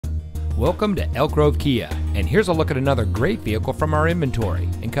Welcome to Elk Grove Kia, and here's a look at another great vehicle from our inventory,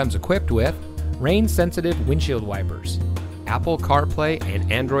 and comes equipped with rain-sensitive windshield wipers, Apple CarPlay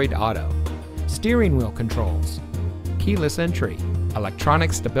and Android Auto, steering wheel controls, keyless entry,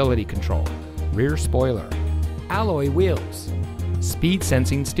 electronic stability control, rear spoiler, alloy wheels, speed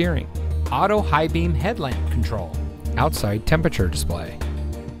sensing steering, auto high beam headlamp control, outside temperature display.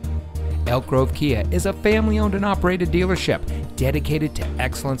 Elk Grove Kia is a family-owned and operated dealership dedicated to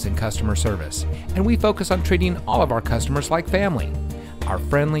excellence in customer service, and we focus on treating all of our customers like family. Our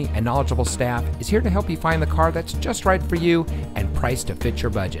friendly and knowledgeable staff is here to help you find the car that's just right for you and priced to fit your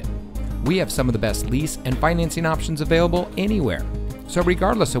budget. We have some of the best lease and financing options available anywhere. So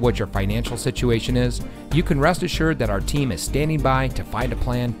regardless of what your financial situation is, you can rest assured that our team is standing by to find a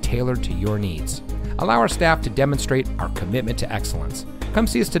plan tailored to your needs. Allow our staff to demonstrate our commitment to excellence. Come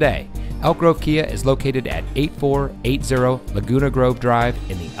see us today. Elk Grove Kia is located at 8480 Laguna Grove Drive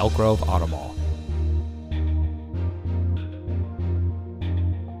in the Elk Grove Auto Mall.